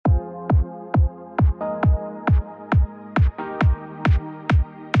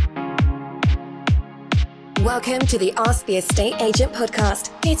Welcome to the Ask the Estate Agent podcast,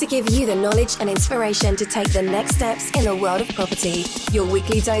 here to give you the knowledge and inspiration to take the next steps in the world of property. Your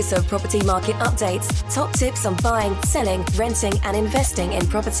weekly dose of property market updates, top tips on buying, selling, renting and investing in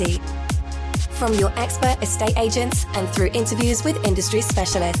property. From your expert estate agents and through interviews with industry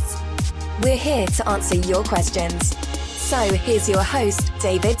specialists. We're here to answer your questions. So here's your host,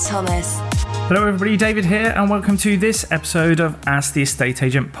 David Thomas. Hello everybody, David here, and welcome to this episode of Ask the Estate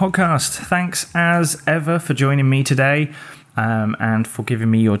Agent podcast. Thanks as ever for joining me today and for giving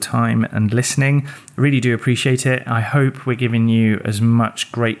me your time and listening. I really do appreciate it. I hope we're giving you as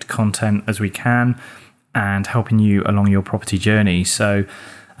much great content as we can and helping you along your property journey. So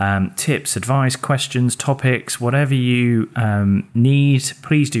tips, advice, questions, topics, whatever you need,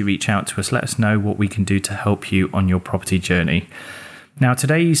 please do reach out to us. Let us know what we can do to help you on your property journey. Now,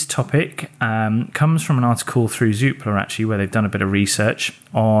 today's topic comes from an article through Zoopla, actually, where they've done a bit of research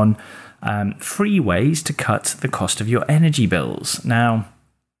on free ways to cut the cost of your energy bills. Now,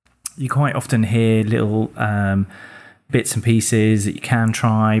 you quite often hear little bits and pieces that you can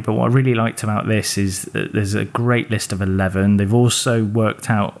try, but what I really liked about this is that there's a great list of 11. They've also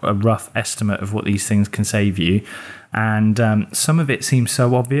worked out a rough estimate of what these things can save you. And some of it seems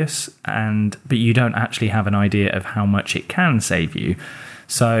so obvious, but you don't actually have an idea of how much it can save you.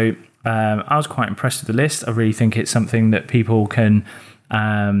 So I was quite impressed with the list. I really think it's something that people can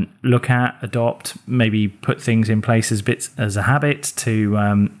look at, adopt, maybe put things in place as a habit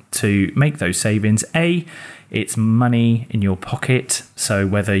to make those savings. It's money in your pocket. So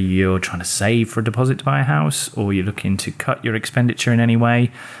whether you're trying to save for a deposit to buy a house or you're looking to cut your expenditure in any way,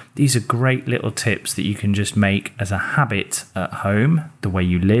 these are great little tips that you can just make as a habit at home, the way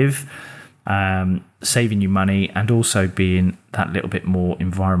you live, saving you money and also being that little bit more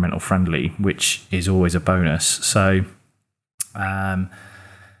environmental friendly, which is always a bonus. So, while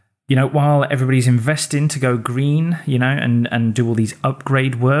everybody's investing to go green, and do all these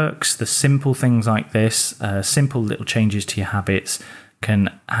upgrade works, the simple things like this, simple little changes to your habits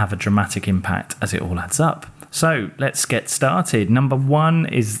can have a dramatic impact as it all adds up. So let's get started. Number one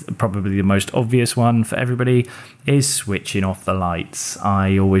is probably the most obvious one for everybody, is switching off the lights.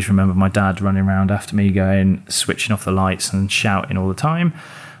 I always remember my dad running around after me going, switching off the lights and shouting all the time.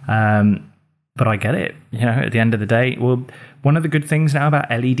 But I get it, at the end of the day. Well, one of the good things now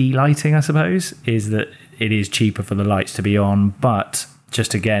about LED lighting, I suppose, is that it is cheaper for the lights to be on. But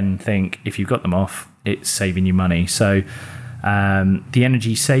just again, think if you've got them off, it's saving you money. So the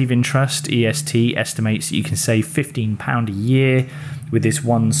Energy Saving Trust, EST, estimates that you can save £15 a year with this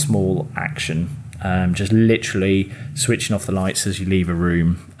one small action. Just literally switching off the lights as you leave a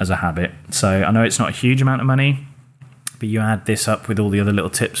room as a habit. So I know it's not a huge amount of money, but you add this up with all the other little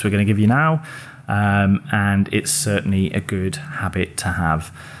tips we're going to give you now, and it's certainly a good habit to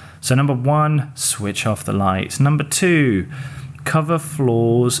have. So number one, switch off the lights. Number two, cover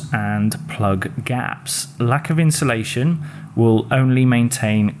floors and plug gaps. Lack of insulation will only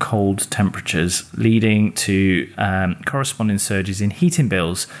maintain cold temperatures, leading to corresponding surges in heating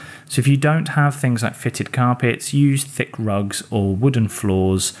bills. So if you don't have things like fitted carpets, use thick rugs or wooden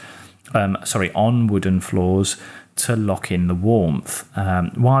floors, on wooden floors to lock in the warmth.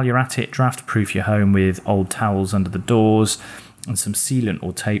 While you're at it, draft-proof your home with old towels under the doors and some sealant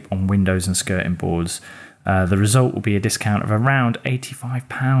or tape on windows and skirting boards. The result will be a discount of around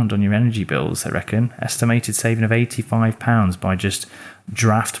 £85 on your energy bills, I reckon. Estimated saving of £85 by just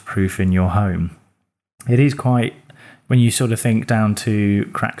draft-proofing your home. It is quite, when you sort of think down to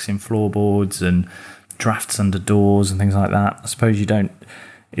cracks in floorboards and drafts under doors and things like that, I suppose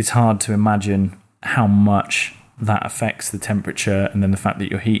it's hard to imagine how much that affects the temperature and then the fact that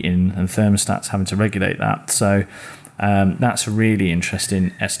your heating and thermostats having to regulate that. So that's a really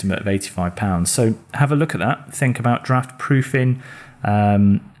interesting estimate of £85. So have a look at that. Think about draft proofing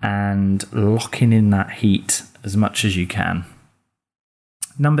and locking in that heat as much as you can.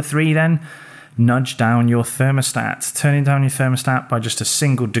 Number three then, nudge down your thermostat. Turning down your thermostat by just a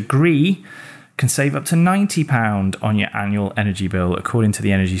single degree can save up to £90 on your annual energy bill, according to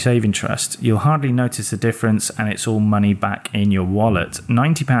the Energy Saving Trust. You'll hardly notice the difference, and it's all money back in your wallet.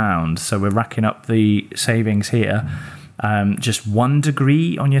 £90. So we're racking up the savings here. Just 1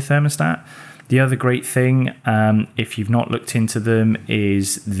 degree on your thermostat. The other great thing, if you've not looked into them,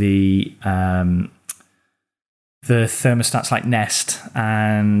 is the thermostats like Nest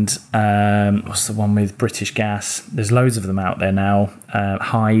and what's the one with British Gas? There's loads of them out there now.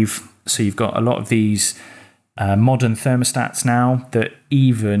 Hive. So you've got a lot of these modern thermostats now that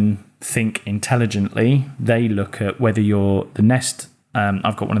even think intelligently. They look at whether you're the Nest.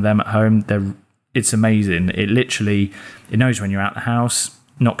 I've got one of them at home. It's amazing. It knows when you're out the house.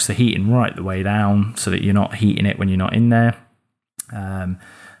 knocks the heating right the way down so that you're not heating it when you're not in there.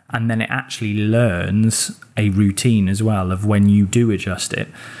 And then it actually learns a routine as well of when you do adjust it.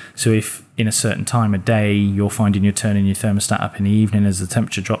 So if in a certain time of day you're finding you're turning your thermostat up in the evening as the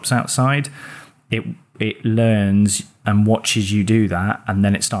temperature drops outside, it learns and watches you do that, and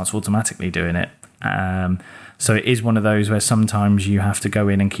then it starts automatically doing it. So it is one of those where sometimes you have to go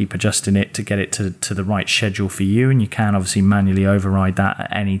in and keep adjusting it to get it to the right schedule for you, and you can obviously manually override that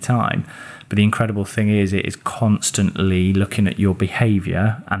at any time. But the incredible thing is it is constantly looking at your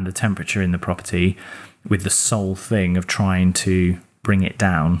behaviour and the temperature in the property with the sole thing of trying to bring it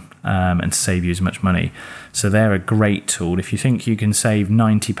down and save you as much money. So they're a great tool. If you think you can save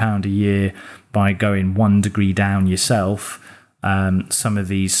 £90 a year by going 1 degree down yourself, some of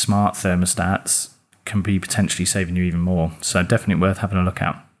these smart thermostats can be potentially saving you even more. So definitely worth having a look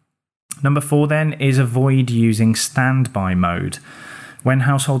at. Number 4 then is avoid using standby mode. When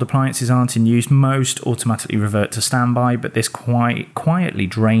household appliances aren't in use, most automatically revert to standby, but this quite quietly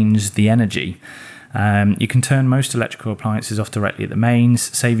drains the energy. You can turn most electrical appliances off directly at the mains,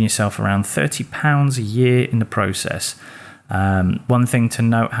 saving yourself around £30 a year in the process. One thing to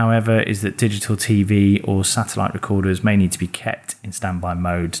note, however, is that digital TV or satellite recorders may need to be kept in standby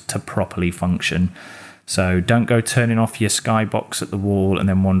mode to properly function. So don't go turning off your Skybox at the wall and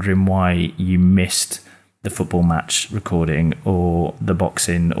then wondering why you missed the football match recording or the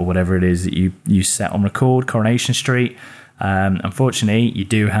boxing or whatever it is that you set on record, Coronation Street. Unfortunately, you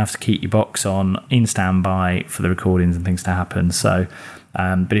do have to keep your box on in standby for the recordings and things to happen. So,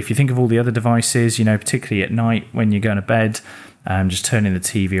 but if you think of all the other devices, particularly at night when you're going to bed, just turning the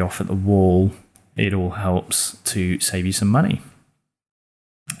TV off at the wall, it all helps to save you some money.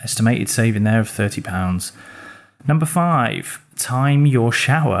 Estimated saving there of £30. Number 5, time your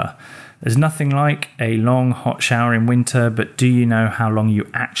shower. There's nothing like a long hot shower in winter, but do you know how long you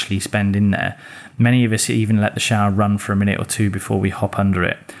actually spend in there? Many of us even let the shower run for a minute or two before we hop under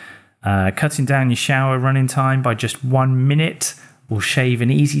it. Cutting down your shower running time by just 1 minute will shave an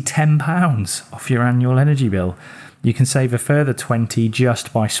easy £10 off your annual energy bill. You can save a further $20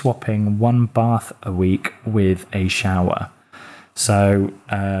 just by swapping 1 bath a week with a shower. So,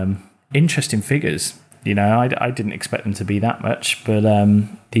 interesting figures. I didn't expect them to be that much, but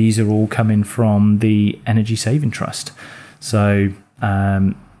these are all coming from the Energy Saving Trust. So,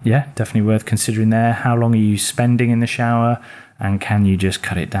 definitely worth considering there. How long are you spending in the shower, and can you just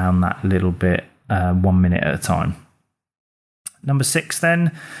cut it down that little bit 1 minute at a time? Number 6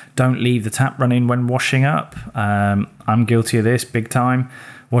 then, don't leave the tap running when washing up. I'm guilty of this big time.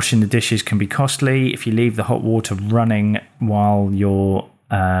 Washing the dishes can be costly if you leave the hot water running while you're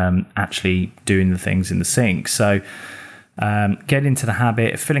actually doing the things in the sink. So get into the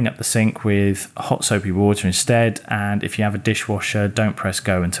habit of filling up the sink with hot soapy water instead, and if you have a dishwasher, don't press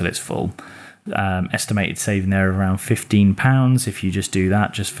go until it's full. Estimated saving there of around £15 if you just do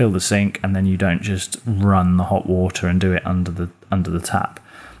that. Just fill the sink and then you don't just run the hot water and do it under the tap.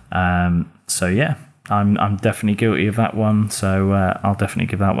 So yeah, I'm definitely guilty of that one, so I'll definitely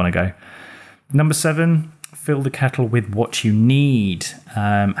give that one a go. Number 7, fill the kettle with what you need.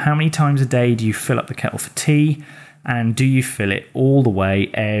 How many times a day do you fill up the kettle for tea? And do you fill it all the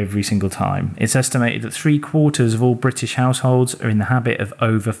way every single time? It's estimated that 3/4 of all British households are in the habit of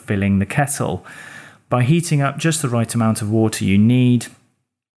overfilling the kettle. By heating up just the right amount of water you need,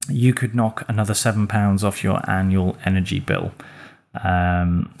 you could knock another £7 off your annual energy bill.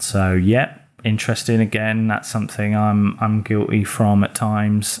 So yeah, interesting. Again, that's something I'm guilty from at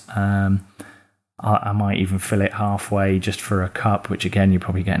times. I might even fill it halfway just for a cup, which again, you're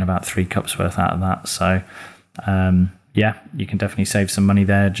probably getting about 3 cups worth out of that. So you can definitely save some money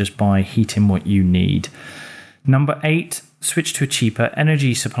there just by heating what you need. Number 8, switch to a cheaper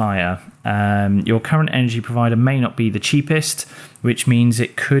energy supplier. Your current energy provider may not be the cheapest, which means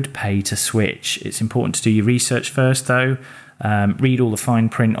it could pay to switch. It's important to do your research first though. Read all the fine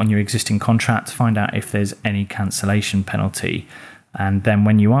print on your existing contract to find out if there's any cancellation penalty. And then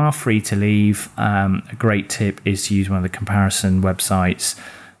when you are free to leave, a great tip is to use one of the comparison websites.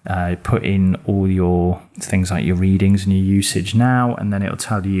 Put in all your things like your readings and your usage now, and then it'll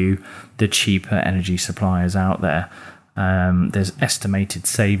tell you the cheaper energy suppliers out there. There's estimated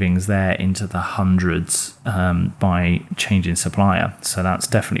savings there into the hundreds by changing supplier. So that's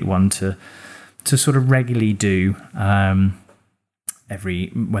definitely one to sort of regularly do.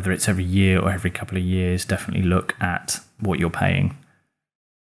 Whether it's every year or every couple of years, definitely look at what you're paying.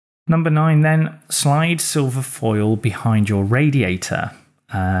 Number 9 then, slide silver foil behind your radiator.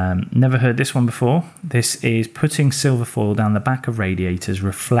 Never heard this one before. This is putting silver foil down the back of radiators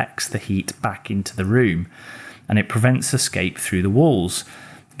reflects the heat back into the room, and it prevents escape through the walls.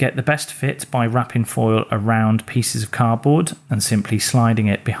 get the best fit by wrapping foil around pieces of cardboard and simply sliding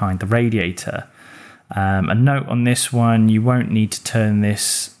it behind the radiator. A note on this one, you won't need to turn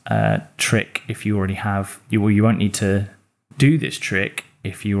this trick if you already have, you won't need to do this trick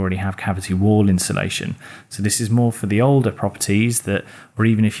if you already have cavity wall insulation. So this is more for the older properties that, or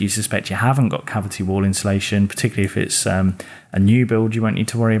even if you suspect you haven't got cavity wall insulation, particularly if it's a new build, you won't need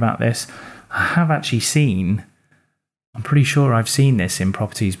to worry about this. I have actually seen, I'm pretty sure I've seen this in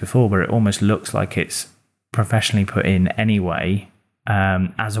properties before where it almost looks like it's professionally put in anyway,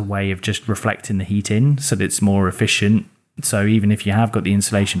 as a way of just reflecting the heat in so that it's more efficient. So even if you have got the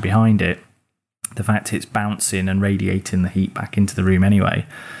insulation behind it, the fact it's bouncing and radiating the heat back into the room anyway.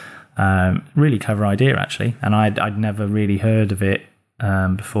 Really clever idea, actually. And I'd never really heard of it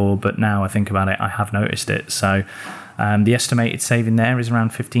before, but now I think about it, I have noticed it. So the estimated saving there is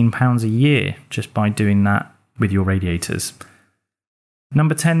around £15 a year just by doing that with your radiators.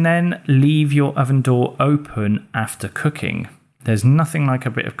 Number 10 then, leave your oven door open after cooking. There's nothing like a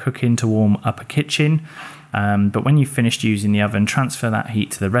bit of cooking to warm up a kitchen, but when you've finished using the oven, transfer that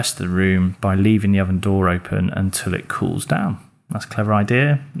heat to the rest of the room by leaving the oven door open until it cools down. That's a clever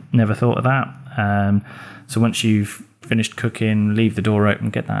idea. Never thought of that. So once you've finished cooking, leave the door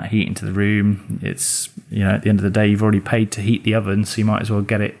open, get that heat into the room. It's, at the end of the day, you've already paid to heat the oven, so you might as well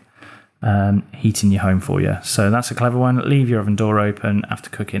get it heating your home for you. So that's a clever one. Leave your oven door open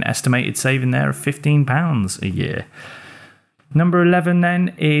after cooking. Estimated saving there of £15 a year. Number 11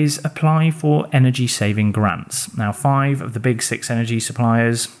 then is apply for energy saving grants. Now 5 of the big 6 energy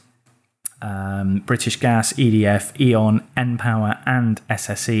suppliers, British Gas, EDF, E.ON, npower and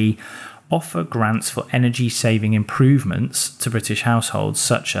SSE, offer grants for energy saving improvements to British households,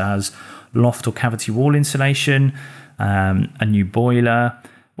 such as loft or cavity wall insulation, a new boiler,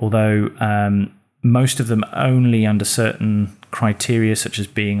 although most of them only under certain criteria, such as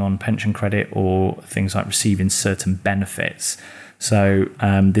being on pension credit or things like receiving certain benefits. So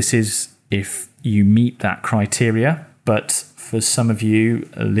this is if you meet that criteria, but for some of you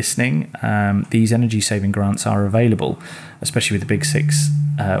listening, these energy saving grants are available, especially with the big 6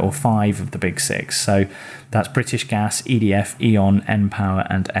 or 5 of the big 6. So that's British Gas, EDF, E.ON, npower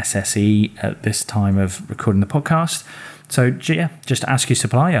and SSE at this time of recording the podcast. So yeah, just ask your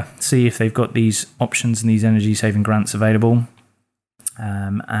supplier, see if they've got these options and these energy saving grants available.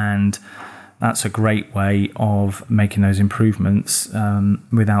 And that's a great way of making those improvements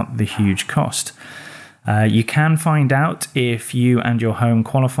without the huge cost. You can find out if you and your home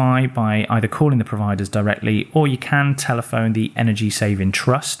qualify by either calling the providers directly, or you can telephone the Energy Saving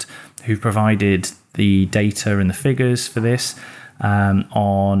Trust, who've provided the data and the figures for this,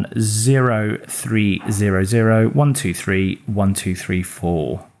 on 0300 123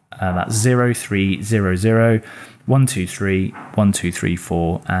 1234. That's 0300 123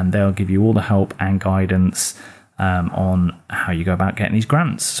 1234, and they'll give you all the help and guidance on how you go about getting these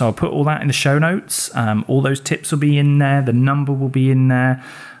grants. So I'll put all that in the show notes. All those tips will be in there. The number will be in there.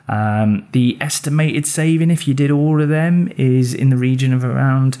 The estimated saving, if you did all of them, is in the region of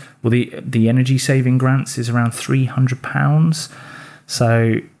around, well, the energy saving grants is around £300.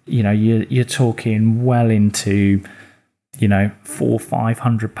 So, you're talking well into,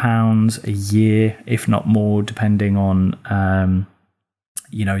 £400-500 a year, if not more, depending on,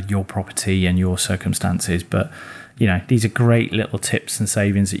 your property and your circumstances. But, these are great little tips and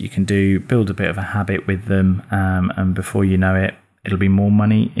savings that you can do, build a bit of a habit with them. And before you know it, it'll be more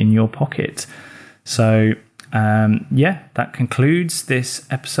money in your pocket. So, that concludes this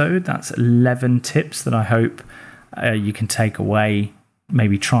episode. That's 11 tips that I hope you can take away,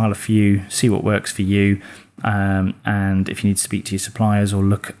 maybe trial a few, see what works for you. And if you need to speak to your suppliers or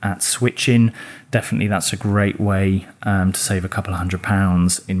look at switching, definitely that's a great way to save a couple of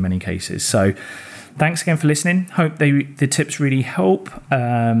 £100 in many cases. So thanks again for listening. Hope the tips really help.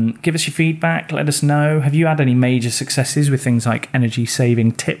 Give us your feedback. Let us know. Have you had any major successes with things like energy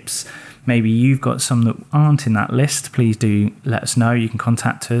saving tips? Maybe you've got some that aren't in that list. Please do let us know. You can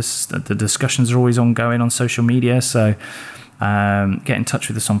contact us. The discussions are always ongoing on social media. So get in touch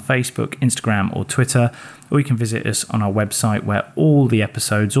with us on Facebook, Instagram or Twitter, or you can visit us on our website where all the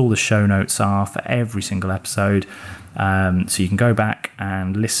episodes, all the show notes are for every single episode. So you can go back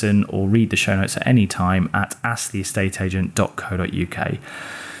and listen or read the show notes at any time at asktheestateagent.co.uk.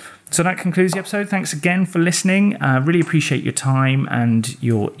 So that concludes the episode. Thanks again for listening. Really appreciate your time and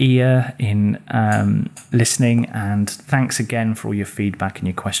your ear in listening. And thanks again for all your feedback and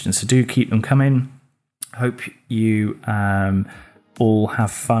your questions. So do keep them coming. Hope you all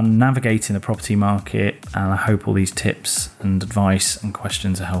have fun navigating the property market, and I hope all these tips and advice and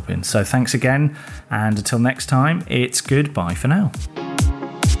questions are helping. So thanks again, and until next time, it's goodbye for now.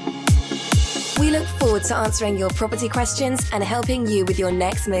 We look forward to answering your property questions and helping you with your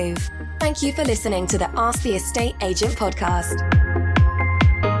next move. Thank you for listening to the Ask the Estate Agent podcast.